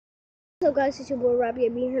What's up guys, it's your boy Robbie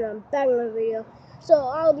being here and I'm back with another video. So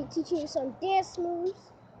I'll be teaching you some dance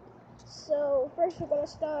moves. So first we're gonna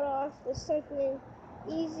start off with something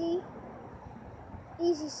easy.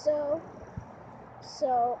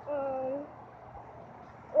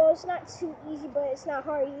 Well, it's not too easy, but it's not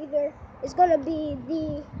hard either. It's gonna be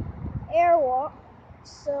the air walk.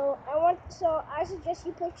 So I suggest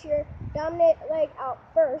you put your dominant leg out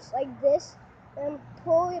first, like this, and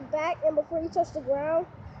pull it back, and before you touch the ground,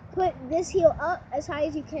 put this heel up as high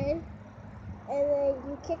as you can, and then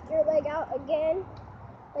you kick your leg out again,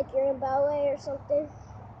 like you're in ballet or something,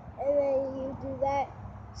 and then you do that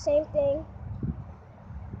same thing.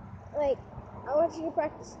 Like, I want you to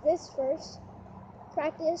practice this first.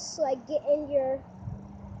 Practice like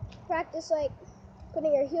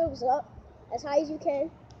putting your heels up as high as you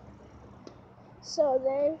can. So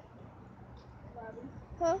then,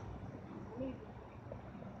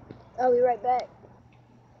 I'll be right back.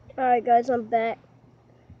 Alright guys, I'm back.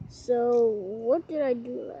 So, what did I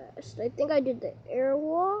do last? I think I did the air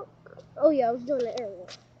walk. Oh yeah, I was doing the air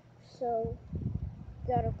walk. So,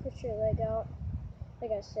 gotta put your leg out,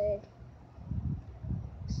 like I said.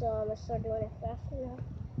 So, I'm gonna start doing it faster now.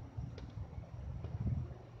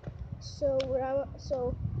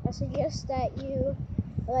 So I suggest that you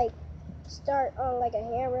like start on like a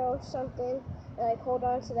handrail or something, and like hold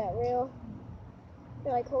on to that rail,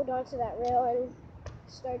 and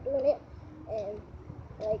start doing it, and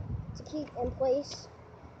like to keep in place.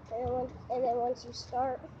 And then once you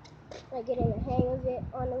start like getting the hang of it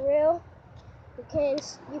on the rail, you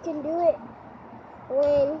can do it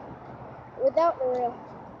without the rail.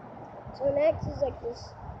 So next is like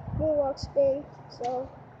this moonwalk spin. So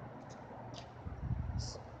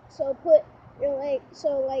put your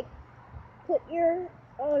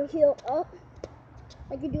heel up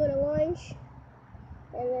like you're doing a lunge,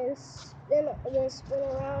 and then spin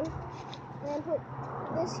around, and then put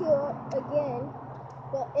this heel up again,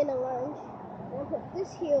 but in a lunge. Then put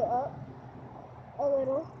this heel up a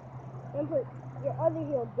little, then put your other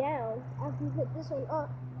heel down after you put this one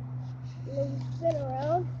up, and then you spin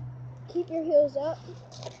around. Keep your heels up.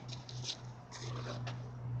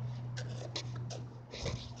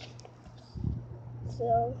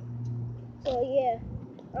 So yeah,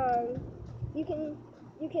 you can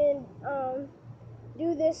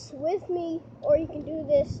do this with me, or you can do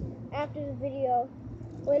this after the video,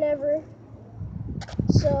 whenever.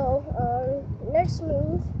 So next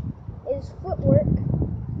move is footwork.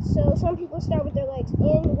 So some people start with their legs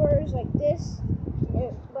inwards like this,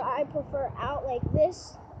 but I prefer out like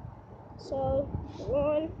this. So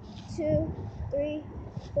 1, 2, 3,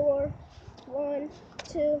 4. 1,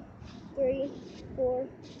 2, 3, 4.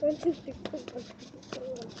 1, 2, 3, 4.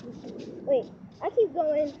 1, 2, 3. Wait, I keep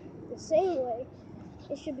going the same way.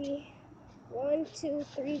 It should be 1, 2,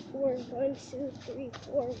 3, 4. 1, 2, 3,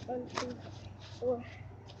 4. 1, 2, 4.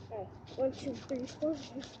 1, 2, 3, 4.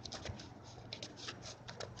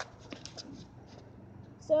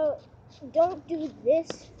 So don't do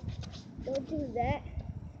this. Don't do that.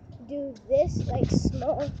 Do this like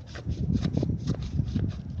small,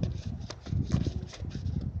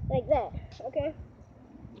 like that. Okay.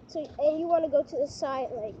 So and you want to go to the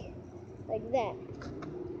side like that.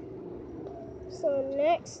 So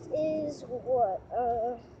next is what?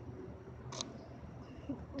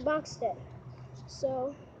 Box step.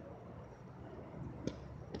 So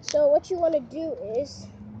what you want to do is,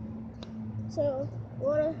 you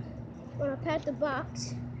want to pat the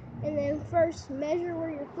box, and then first measure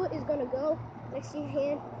where your foot is gonna go next to your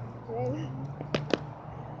hand, and then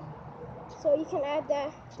so you can add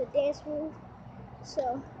that the dance move.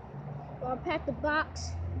 So pat the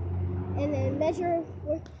box, and then measure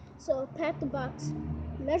pat the box,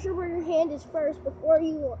 measure where your hand is first before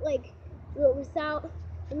you like do it without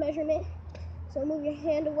the measurement. So move your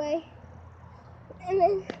hand away, and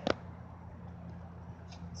then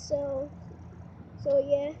so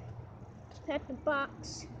yeah, pat the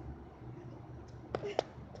box.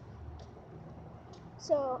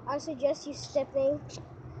 So I suggest you stepping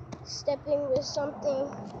with something.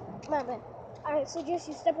 My bad. I suggest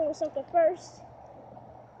you stepping with something first.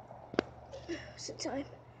 What's the time?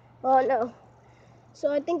 Oh no.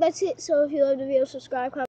 So I think that's it. So if you love the video, subscribe, comment.